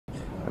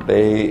అంటే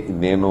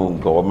నేను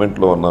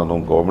గవర్నమెంట్లో ఉన్నాను,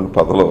 గవర్నమెంట్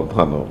పదవిలో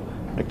ఉన్నాను.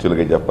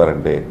 యాక్చువల్గా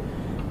చెప్పారంటే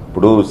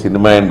ఇప్పుడు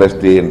సినిమా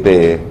ఇండస్ట్రీ అంటే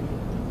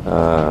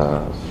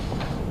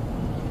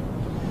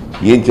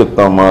ఏం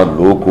చెప్తామా,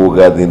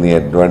 లోకుగా దీన్ని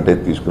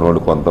అడ్వాంటేజ్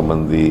తీసుకునేవాడు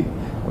కొంతమంది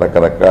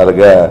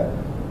రకరకాలుగా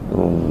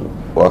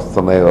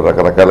వస్తున్నాయి,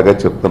 రకరకాలుగా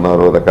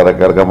చెప్తున్నారు,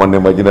 రకరకాలుగా మన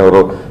మధ్యన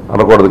ఎవరో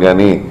అనకూడదు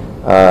కానీ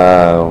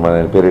మన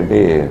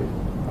పేరేంటి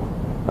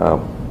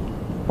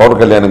పవన్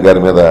కళ్యాణ్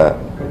గారి మీద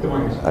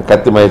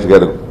కత్తి మహేష్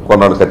గారు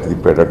కొన్నాళ్ళు కత్తి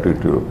తిప్పాడు, అటు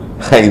ఇటు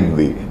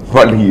అయింది,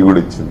 మళ్ళీ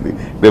ఈవిడొచ్చింది,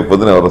 రేపు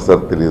పొద్దున ఎవరు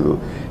వస్తారో తెలియదు.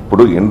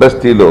 ఇప్పుడు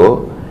ఇండస్ట్రీలో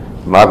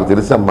నాకు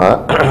తెలిసమ్మా,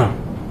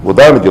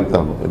 ఉదాహరణకు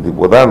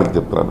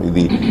చెప్తున్నాను,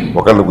 ఇది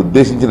ఒకళ్ళని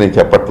ఉద్దేశించి నేను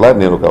చెప్పట్లా,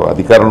 నేను ఒక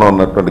అధికారంలో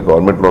ఉన్నటువంటి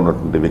గవర్నమెంట్లో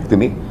ఉన్నటువంటి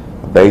వ్యక్తిని,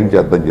 దయించి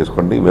అర్థం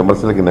చేసుకోండి,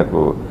 విమర్శలకి నాకు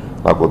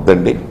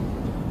వద్దండి.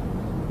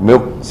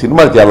 మేము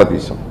సినిమాలు చాలా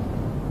తీసాం.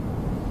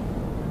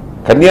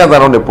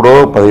 కన్యాదానం ఎప్పుడో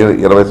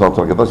 15-20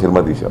 సంవత్సరాల క్రితం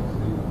సినిమా తీశాం,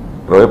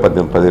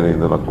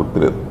 20-18-15 నాకు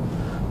గుర్తులేదు.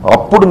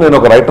 అప్పుడు నేను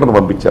ఒక రైటర్ని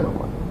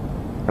పంపించానమ్మా.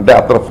 అంటే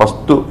అతను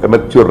ఫస్ట్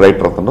ఎమెచ్యూర్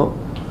రైటర్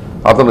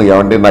అతను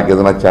ఏమంటే నాకు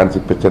ఏదైనా ఛాన్స్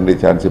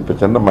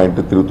ఇప్పించండి మా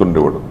ఇంటికి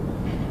తిరుగుతుండేవాడు.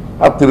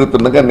 అది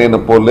తిరుగుతుండగా నేను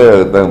పోలే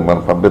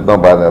మనం పంపిద్దాం,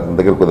 బాగా అతని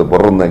దగ్గర కొద్దిగా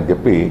బుర్ర ఉందని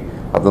చెప్పి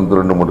అతనితో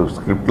 2-3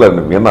 స్క్రిప్ట్లు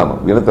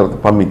విన్న తర్వాత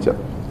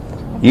పంపించాను.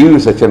 ఈవి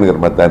సత్యన్ గారు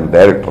మధ్య ఆయన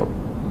డైరెక్టర్,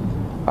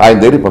 ఆయన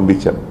దగ్గరికి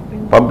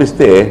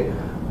పంపిస్తే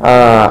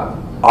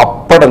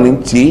అప్పటి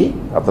నుంచి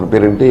అతని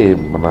పేరేంటి,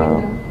 మన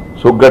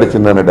సుగ్గడి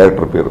చిన్న అనే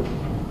డైరెక్టర్ పేరు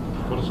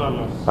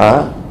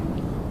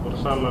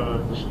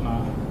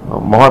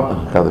మోహన్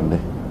కాదండి,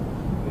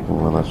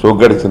 మన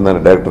సుగ్గడి చిన్న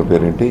అనే డైరెక్టర్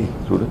పేరేంటి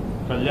చూడు,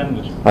 కళ్యాణ్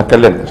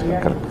కృష్ణ,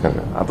 కరెక్ట్.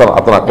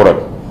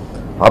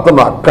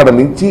 అతను అక్కడ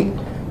నుంచి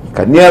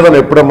కన్యాదానం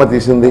ఎప్పుడమ్మా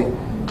తీసింది,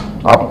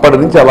 అప్పటి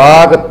నుంచి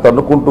అలాగ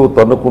తన్నుకుంటూ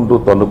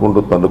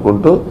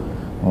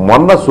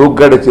మొన్న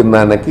సూగ్గడి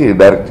చిన్నానికి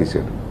డైరెక్ట్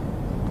చేశాడు,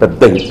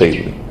 పెద్ద హిట్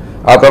అయింది.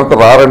 ఆ తర్వాత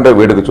రారండో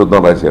వేడుక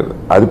చూద్దాం రాశాడు,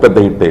 అది పెద్ద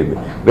హిట్ అయింది.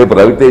 రేపు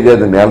రవితేజ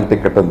నేల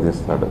టికెట్ అని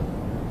తీస్తున్నాడు.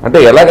 అంటే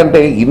ఎలాగంటే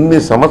ఇన్ని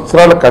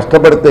సంవత్సరాలు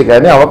కష్టపడితే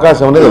కానీ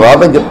అవకాశం అనేది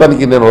రాదని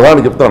చెప్పడానికి నేను ఉదాహరణ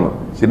చెప్తాను.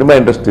 సినిమా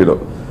ఇండస్ట్రీలో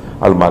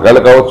వాళ్ళు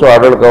మగాళ్ళు కావచ్చు,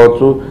 ఆడవాళ్ళు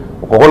కావచ్చు,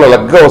 ఒక్కొక్కళ్ళు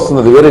లగ్గా వస్తుంది,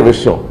 అది వేరే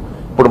విషయం.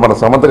 ఇప్పుడు మన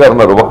సమంత గారు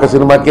ఉన్నారు, ఒక్క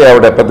సినిమాకి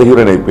ఆవిడ పెద్ద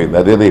హీరోయిన్ అయిపోయింది,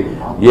 అదేది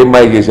ఏం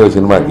మాయ చేసే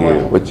సినిమాకి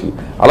వచ్చి.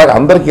 అలాగే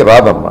అందరికీ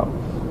రాదమ్మా,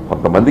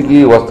 కొంతమందికి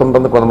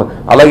వస్తుంటుంది, కొంతమంది.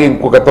 అలాగే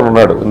ఇంకొక అతను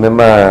ఉన్నాడు,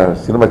 నిన్న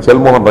సినిమా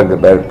చల్మోహన్ రంగ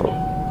డైరెక్టర్,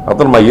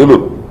 అతను మా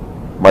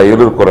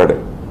ఏలూరు కుర్రాడే.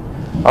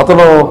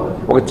 అతను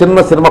ఒక చిన్న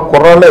సినిమా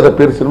కుర్రాళ్ళే ఏదో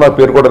పేరు, సినిమా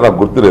పేరు కూడా నాకు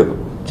గుర్తులేదు,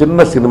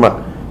 చిన్న సినిమా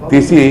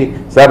తీసి,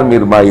 సార్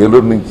మీరు మా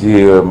ఏలూరు నుంచి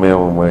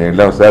మేము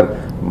వెళ్ళాము సార్,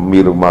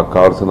 మీరు మాకు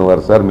కావాల్సిన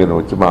వారు సార్, మీరు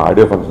వచ్చి మా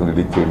ఆడియో ఫంక్షన్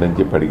రిలీజ్ చేయండి అని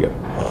చెప్పి అడిగారు.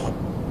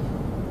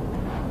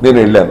 నేను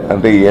వెళ్ళాను.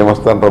 అంటే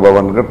ఏమొస్తాను రా బాబు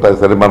అనుకుంటే,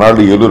 సరే మన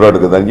వాళ్ళు ఏలూరు రాడు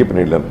కదా అని చెప్పి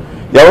నేను వెళ్ళాను.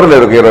 ఎవరు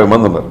లేరు, ఒక 20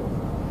 మంది ఉన్నారు.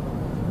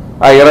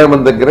 ఆ 20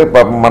 మంది దగ్గరే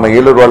పాపం మన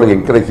ఏలూరు వాళ్ళకి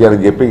ఎంకరేజ్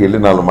చేయాలని చెప్పి వెళ్ళి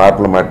 4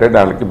 మాటలు మాట్లాడి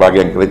వాళ్ళకి బాగా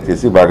ఎంకరేజ్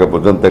చేసి బాగా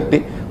భుజం తట్టి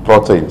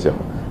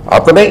ప్రోత్సహించాము.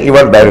 అతనే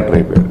ఇవాళ డైరెక్టర్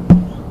అయిపోయాడు.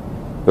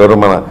 ఎవరు,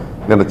 మన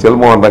నిన్న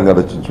చల్మోహన్ రంగ్ గారు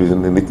వచ్చి చూసి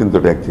నితిన్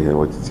తోటి యాక్ట్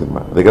వచ్చిన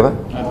సినిమా అదే కదా.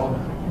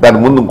 దాని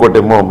ముందు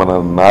ఇంకోటేమో మన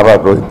నారా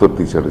రోహిత్ తోటి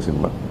తీశాడు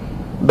సినిమా,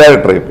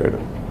 డైరెక్టర్ అయిపోయాడు.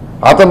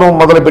 అతను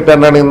మొదలు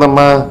పెట్టాను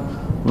ఏందమ్మా,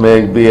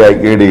 మేబీ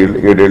 7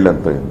 ఏళ్ళు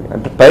ఎంత అయింది.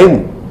 అంటే టైం,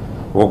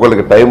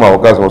 ఒక్కొక్కరికి టైం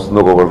అవకాశం వస్తుంది,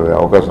 ఒక్కొక్కరికి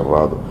అవకాశం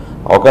రాదు.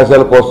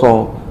 అవకాశాల కోసం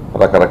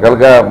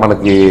రకరకాలుగా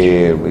మనకి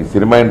ఈ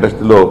సినిమా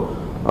ఇండస్ట్రీలో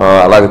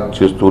అలాగే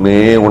చేస్తూనే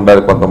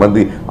ఉండాలి.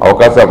 కొంతమంది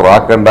అవకాశాలు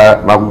రాకుండా,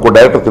 నాకు ఇంకో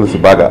డైరెక్టర్ తెలుసు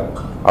బాగా,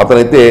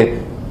 అతనైతే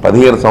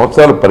 15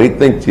 సంవత్సరాలు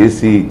ప్రయత్నం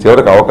చేసి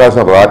చివరికి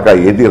అవకాశం రాక,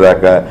 ఏది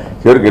రాక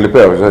చివరికి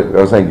వెళ్ళిపోయి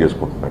వ్యవసాయం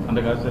చేసుకుంటున్నాడు.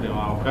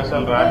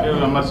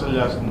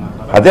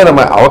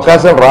 అదేనమ్మా,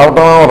 అవకాశాలు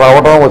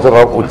రావడం వచ్చిన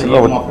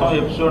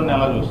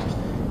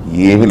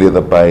ఏమీ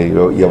లేదబ్బా.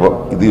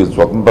 ఇది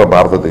స్వతంత్ర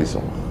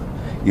భారతదేశం.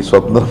 ఈ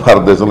స్వతంత్ర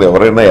భారతదేశంలో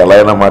ఎవరైనా ఎలా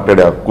అయినా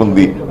మాట్లాడే హక్కు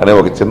ఉంది అనే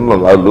ఒక చిన్న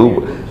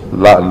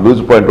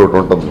లూజ్ పాయింట్ ఒకటి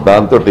ఉంటుంది.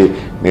 దాంతో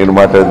నేను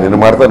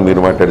మాట్లాడతాను,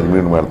 మీరు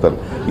మాట్లాడతారు.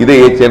 ఇదే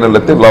ఏ ఛానల్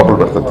అయితే లోపల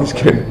పెడతారు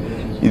తీసుకెళ్ళి.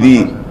 ఇది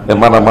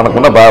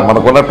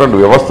మనకున్నటువంటి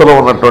వ్యవస్థలో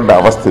ఉన్నటువంటి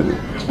అవస్థ ఇది.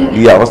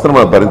 ఈ అవస్థను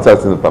మనం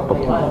భరించాల్సింది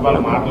తప్పదు.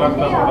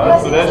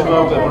 సురేష్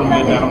బాబు ఇప్పుడు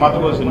మీరు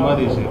నిర్మాతకు సినిమా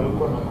తీశారు,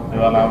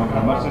 ఇవాళ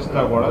విమర్శిస్తా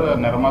కూడా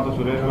నిర్మాత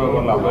సురేష్ బాబు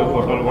వాళ్ళ అబ్బాయి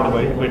ఫోటోలు కూడా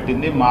బయట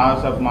పెట్టింది. మా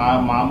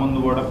ముందు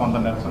కూడా కొంత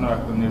నిరసన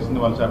వ్యక్తం చేసింది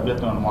వాళ్ళ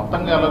సభ్యత్వం.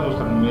 మొత్తంగా ఎలా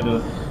చూస్తారు మీరు?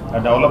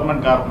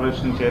 డెవలప్మెంట్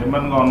కార్పొరేషన్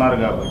చైర్మన్ గా ఉన్నారు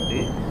కాబట్టి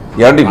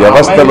ఏమండి,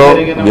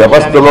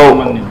 వ్యవస్థలో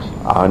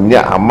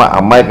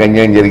అమ్మాయికి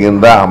అన్యాయం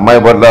జరిగిందా, అమ్మాయి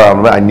పట్ల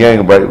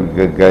అన్యాయం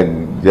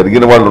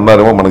జరిగిన వాళ్ళు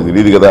ఉన్నారేమో మనకు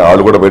తెలియదు కదా,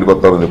 వాళ్ళు కూడా బయటకు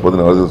వస్తారు.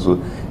 రేపొద్దున ఎవరు తెలుసు,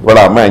 ఇవాళ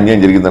అమ్మాయి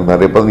అన్యాయం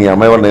జరిగిందంటున్నారు, రేపొద్దున ఈ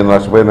అమ్మాయి వల్ల నేను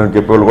నష్టపోయానని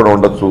చెప్పేవాళ్ళు కూడా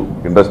ఉండొచ్చు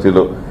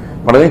ఇండస్ట్రీలో.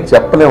 మనం ఏం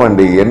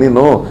చెప్పలేమండి.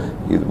 ఇవన్నీను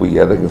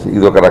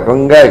ఇది ఒక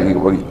రకంగా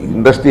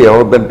ఇండస్ట్రీ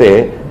ఏమవుతుందంటే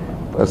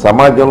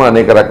సమాజంలో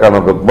అనేక రకాల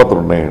రుగ్మతలు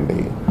ఉన్నాయండి.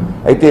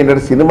 అయితే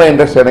ఏంటంటే సినిమా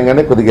ఇండస్ట్రీ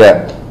అనగానే కొద్దిగా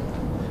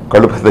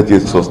కళ్ళు పెద్ద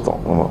చేసి చూస్తాం,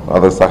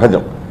 అది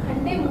సహజం.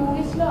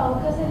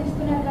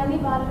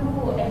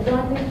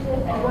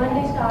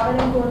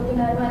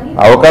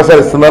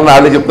 అవకాశాలు ఇస్తున్నారని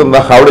ఆవిడే చెప్తుందా,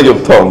 ఆవిడే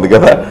చెప్తా ఉంది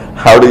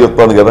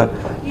కదా.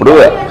 ఇప్పుడు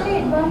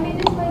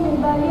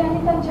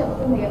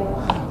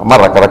అమ్మ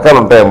రకరకాలు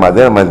ఉంటాయమ్మా,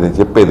 అదే అమ్మా నేను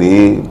చెప్పేది.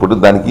 ఇప్పుడు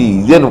దానికి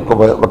ఇదే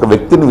ఒక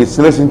వ్యక్తిని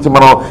విశ్లేషించి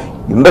మనం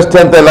ఇండస్ట్రీ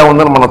అంతా ఎలా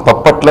ఉందని మనం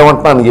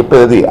తప్పట్లేమంటున్నా అని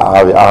చెప్పేది. ఆ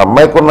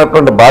అమ్మాయికి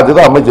ఉన్నటువంటి బాధ్యత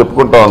అమ్మాయి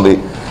చెప్పుకుంటా ఉంది.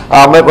 ఆ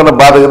అమ్మాయికి ఉన్న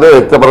బాధ్యత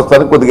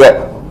వ్యక్తపరుస్తానికి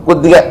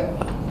కొద్దిగా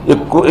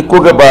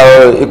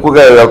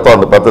ఎక్కువగా వెళ్తా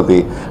ఉంది పద్ధతి.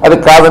 అది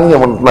కాదని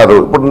ఏమంటున్నారు.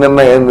 ఇప్పుడు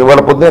ఇవాళ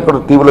పొద్దున ఇక్కడ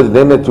టీవీలో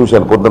నేనే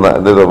చూశాను, పొద్దున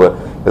ఏదో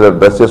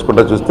డ్రెస్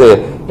చేసుకుంటా చూస్తే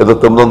ఏదో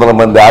 900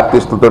 మంది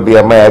ఆర్టిస్టులతో ఈ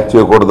అమ్మాయి యాక్ట్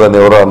చేయకూడదు అని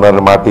ఎవరో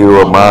అన్నారు మా టీవీ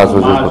మా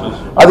అసోసియేషన్.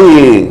 అది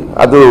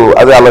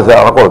అలా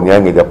అనకూడదు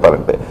న్యాయంగా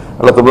చెప్పాలంటే.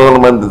 అలా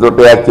 900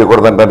 మందితో యాక్ట్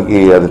చేయకూడదు అనడానికి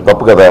అది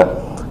తప్పు కదా,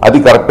 అది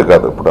కరెక్ట్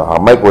కాదు. ఇప్పుడు ఆ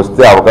అమ్మాయికి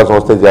వస్తే అవకాశం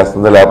వస్తే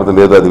చేస్తుంది, లేకపోతే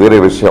లేదు, అది వేరే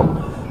విషయం.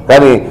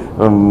 కానీ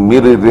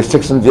మీరు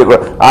రిస్ట్రిక్షన్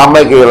చేయకూడదు. ఆ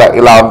అమ్మాయికి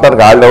ఇలా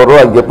అంటానికి వాళ్ళెవరు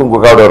అని చెప్పి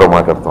ఇంకొక ఆవిడెవరో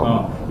మాట్లాడతాం.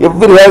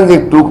 ఎవ్రీ హ్యాంగ్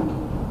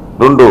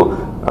రెండు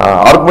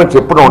ఆర్గ్యుమెంట్స్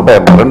ఎప్పుడు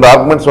ఉంటాయమ్మా. 2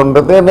 ఆర్గ్యుమెంట్స్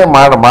ఉంటేనే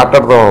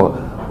మాట్లాడతాం.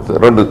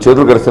 2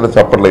 చేతులు కలిసిన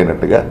చప్పట్లు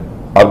అయినట్టుగా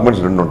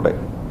ఆర్గ్యుమెంట్స్ 2 ఉంటాయి.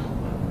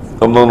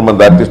 900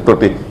 మంది ఆర్టిస్ట్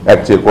తోటి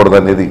యాక్ట్ చేయకూడదు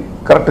అనేది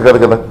కరెక్ట్ కాదు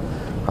కదా,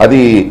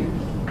 అది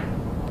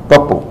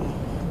తప్పు.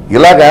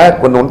 ఇలాగా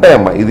కొన్ని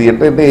ఉంటాయమ్మా. ఇది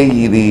ఏంటంటే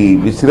ఇది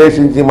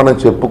విశ్లేషించి మనం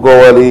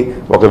చెప్పుకోవాలి.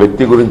 ఒక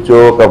వ్యక్తి గురించో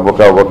ఒక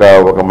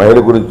మహిళ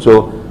గురించో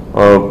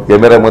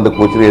కెమెరా ముందు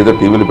కూర్చుని ఏదో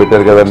టీవీలు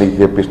పెట్టారు కదా అని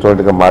చెప్పి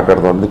ఇష్టంగా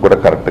మాట్లాడడం అనేది కూడా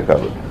కరెక్ట్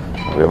కాదు.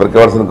 ఎవరికి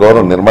ఇవ్వాల్సిన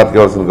గౌరవం నిర్మాతకి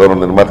ఇవ్వాల్సిన గౌరవం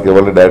నిర్మాతకి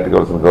ఇవ్వాలి, డైరెక్టర్కి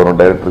ఇవ్వాల్సిన గౌరవం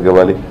డైరెక్టర్కి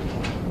ఇవ్వాలి.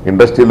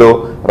 ఇండస్ట్రీలో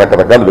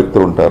రకరకాల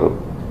వ్యక్తులు ఉంటారు.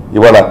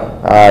 ఇవాళ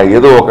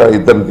ఏదో ఒక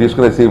ఇద్దరిని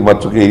తీసుకునేసి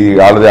మచ్చుకి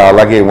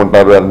అలాగే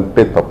ఉంటారు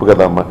అంటే తప్పు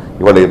కదమ్మా.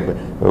 ఇవాళ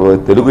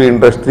తెలుగు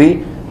ఇండస్ట్రీ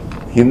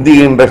హిందీ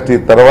ఇండస్ట్రీ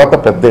తర్వాత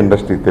పెద్ద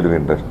industry Telugu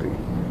industry.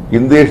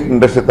 Hindi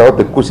industry తర్వాత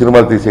ఎక్కువ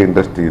సినిమాలు తీసే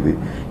ఇండస్ట్రీ ఇది.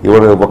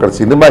 ఇవాళ ఒక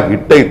సినిమా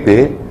హిట్ అయితే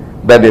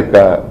దాని యొక్క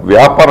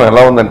వ్యాపారం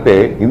ఎలా ఉందంటే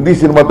హిందీ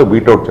సినిమాతో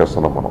బీట్అవుట్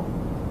చేస్తున్నాం మనం.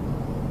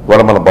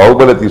 ఇవాళ మన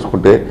బాహుబలి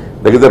తీసుకుంటే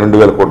దగ్గర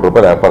 2000 కోట్ల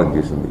రూపాయలు వ్యాపారం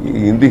చేసింది. ఈ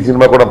హిందీ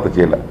సినిమా కూడా అంత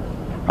చేయలే.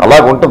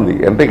 అలాగుంటుంది.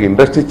 అంటే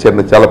ఇండస్ట్రీ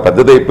చాలా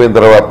పెద్దదైపోయిన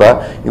తర్వాత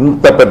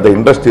ఇంత పెద్ద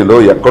ఇండస్ట్రీలో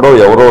ఎక్కడో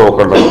ఎవరో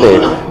ఒకళ్ళు అంటే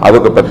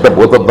అదొక పెద్ద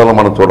భూతద్దంలో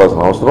మనం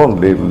చూడాల్సిన అవసరం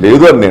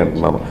లేదు అని నేను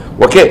అంటున్నాను.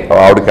 ఓకే,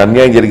 ఆవిడకి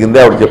అన్యాయం జరిగింది,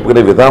 ఆవిడ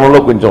చెప్పుకునే విధానంలో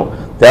కొంచెం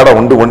తేడా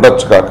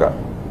ఉండొచ్చు కాక,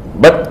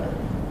 బట్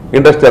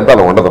ఇండస్ట్రీ అంతా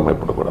అలా ఉండదమ్మా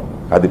ఇప్పుడు కూడా.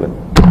 అది కాదు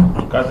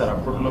సార్,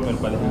 అప్పట్లో మీరు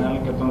 15 ఏళ్ల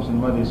క్రితం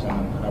సినిమా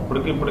తీశాను,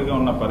 ఇప్పటికే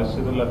ఉన్న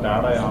పరిస్థితుల్లో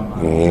తేడా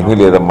ఏమీ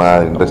లేదమ్మా.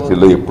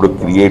 ఇండస్ట్రీలో ఎప్పుడు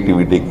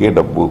క్రియేటివిటీకే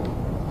డబ్బు.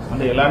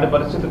 అంటే ఎలాంటి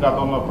పరిస్థితి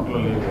గతంలో అప్పట్లో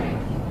లేదు.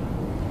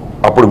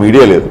 అప్పుడు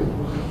మీడియా లేదు,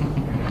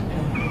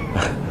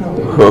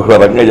 ఒక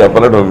రకంగా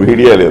చెప్పాలంటే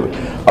మీడియా లేదు.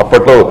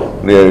 అప్పట్లో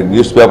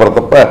న్యూస్ పేపర్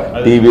తప్ప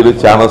టీవీలు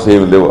ఛానల్స్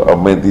ఏమి లేవు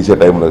అమ్మాయి తీసే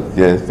టైంలో,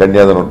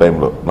 కన్యాదానం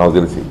టైంలో నాకు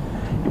తెలిసి.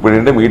 ఇప్పుడు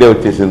ఏంటంటే మీడియా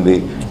వచ్చేసింది,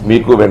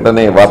 మీకు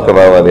వెంటనే వార్త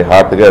రావాలి,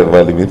 హాట్గా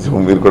ఇవ్వాలి,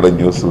 మీరు కూడా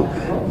న్యూస్,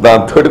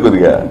 దాంతో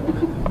కొద్దిగా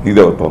ఇది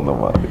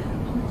అవుతుందమ్మా. అది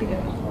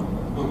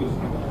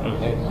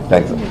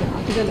థ్యాంక్స్.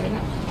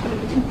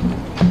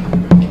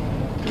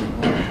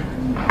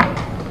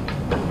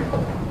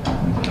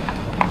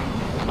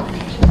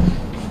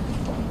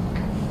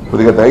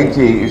 కొద్దిగా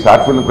దయచి ఈ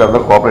షార్ట్ ఫిల్మ్కి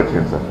అందరూ కోఆపరేట్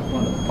చేయండి సార్.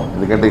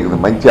 ఎందుకంటే ఇది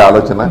మంచి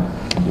ఆలోచన,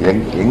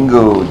 యంగ్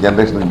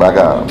జనరేషన్కి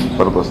బాగా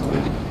పనికొస్తుంది.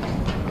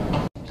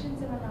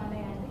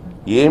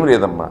 ఏమి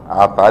లేదమ్మా,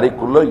 ఆ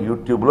తారీఖుల్లో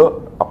యూట్యూబ్లో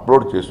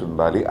అప్లోడ్ చేసి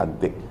ఉండాలి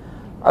అంతే.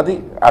 అది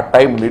ఆ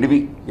టైం నిడివి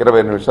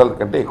 20 నిమిషాల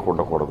కంటే ఎక్కువ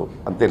ఉండకూడదు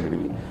అంతే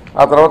నిడివి.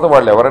 ఆ తర్వాత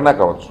వాళ్ళు ఎవరైనా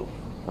కావచ్చు.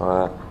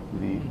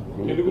 ఇది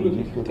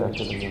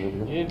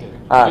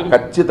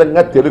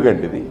ఖచ్చితంగా తెలుగు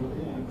అండి. ఇది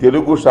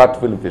Telugu short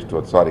film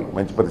festival. Sorry,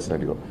 మంచి ప్రశ్న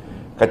అడిగా.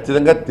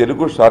 ఖచ్చితంగా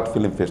తెలుగు షార్ట్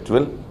ఫిల్మ్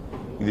ఫెస్టివల్.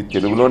 ఇది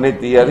తెలుగులోనే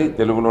తీయాలి,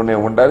 తెలుగులోనే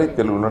ఉండాలి,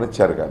 తెలుగులోనే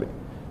జరగాలి.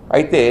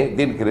 అయితే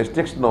దీనికి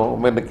రెస్ట్రిక్షన్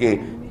మనకి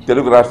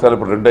తెలుగు రాష్ట్రాలు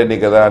ఇప్పుడు 2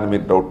 అయినాయి కదా అని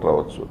మీరు డౌట్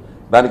రావచ్చు.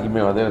 దానికి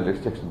మేము అదే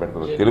రెస్ట్రిక్షన్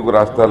పెట్టాలి. తెలుగు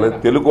రాష్ట్రాలు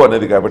తెలుగు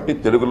అనేది కాబట్టి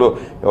తెలుగులో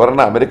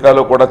ఎవరైనా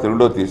అమెరికాలో కూడా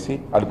తెలుగులో తీసి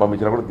అది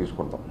పంపించినా కూడా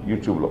తీసుకుంటాం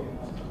యూట్యూబ్లో.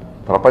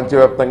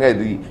 ప్రపంచవ్యాప్తంగా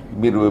ఇది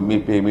మీరు మీ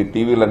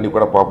టీవీలు అన్నీ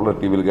కూడా పాపులర్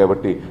టీవీలు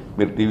కాబట్టి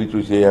మీరు టీవీ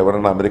చూసి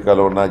ఎవరైనా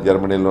అమెరికాలో ఉన్నా,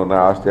 జర్మనీలో ఉన్నా,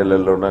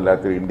 ఆస్ట్రేలియాలో ఉన్నా,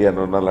 లేకపోతే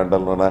ఇండియాలో ఉన్నా,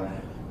 లండన్లోనా,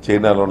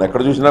 చైనాలో ఉన్నా,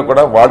 ఎక్కడ చూసినా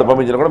కూడా వాడు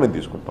పంపించినా కూడా మేము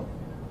తీసుకుంటాం.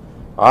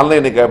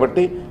 ఆన్లైన్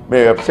కాబట్టి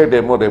మేము వెబ్సైట్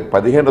ఏమో రేపు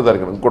 15వ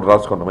తారీఖున ఇంకోటి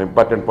రాసుకుంటాం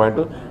ఇంపార్టెంట్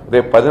పాయింట్.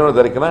 రేపు 15వ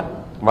తారీఖున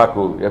మాకు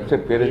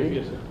వెబ్సైట్ పేరు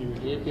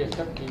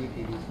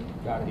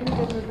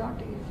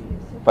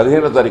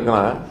 15వ తారీఖున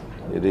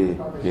ఇది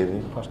ఏది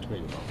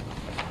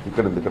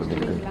ఇక్కడ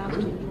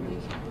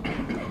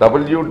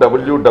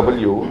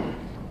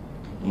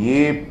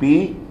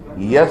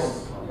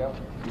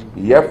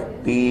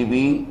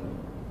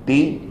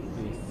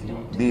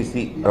www.apsftv.tdc.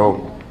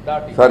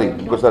 సారీ,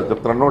 ఇంకోసారి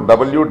చెప్తున్నాను.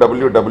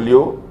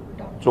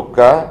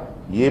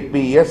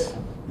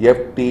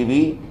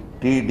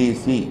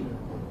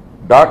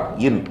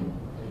 www.apsftv.tdc.in.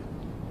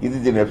 ఇది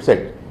దీని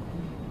వెబ్సైట్.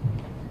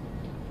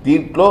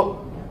 దీంట్లో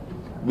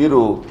మీరు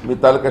మీ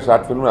తాలూకా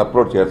షార్ట్ ఫిల్మ్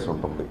అప్లోడ్ చేయాల్సి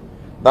ఉంటుంది.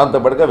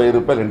 దాంతోపాటుగా 1000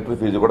 రూపాయలు ఎంట్రీ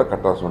ఫీజు కూడా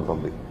కట్టాల్సి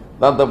ఉంటుంది.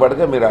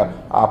 దాంతోపాటుగా మీరు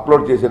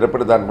అప్లోడ్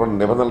చేసేటప్పుడు దాంట్లో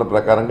నిబంధనల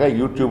ప్రకారంగా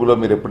యూట్యూబ్లో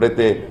మీరు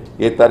ఎప్పుడైతే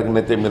ఏ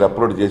తారీఖునైతే మీరు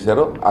అప్లోడ్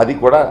చేశారో అది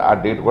కూడా ఆ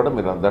డేట్ కూడా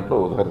మీరు దాంట్లో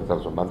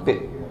ఉదహరించాల్సి ఉంటుంది అంతే.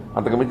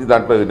 అంతకుమించి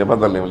దాంట్లో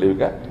నిబంధనలు ఏమి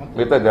లేవుగా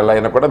మిగతా ఎలా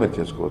అయినా కూడా మీరు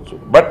చేసుకోవచ్చు.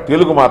 బట్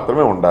తెలుగు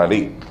మాత్రమే ఉండాలి.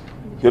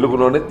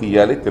 తెలుగులోనే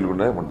తీయాలి,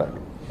 తెలుగులోనే ఉండాలి.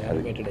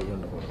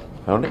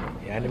 అవునండి.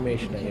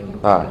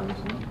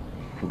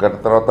 ఇంకా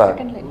తర్వాత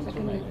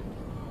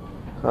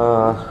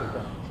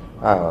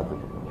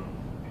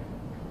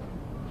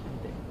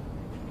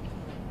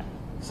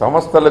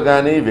సంస్థలు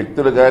కానీ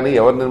వ్యక్తులు కానీ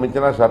ఎవరు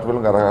నిర్మించినా షార్ట్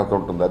ఫిల్మ్కి అర్హత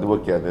ఉంటుంది, అది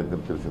ఓకే, అది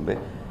తెలిసిందే.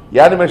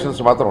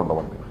 యానిమేషన్స్ మాత్రం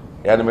ఉండవండి,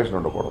 యానిమేషన్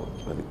ఉండకూడదు.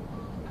 అది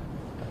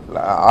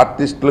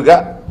ఆర్టిస్టులుగా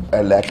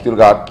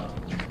యాక్చువల్గా ఆర్ట్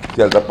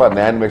చేయాలి తప్ప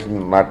యానిమేషన్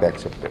నాట్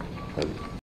యాక్సెప్టెడ్. అది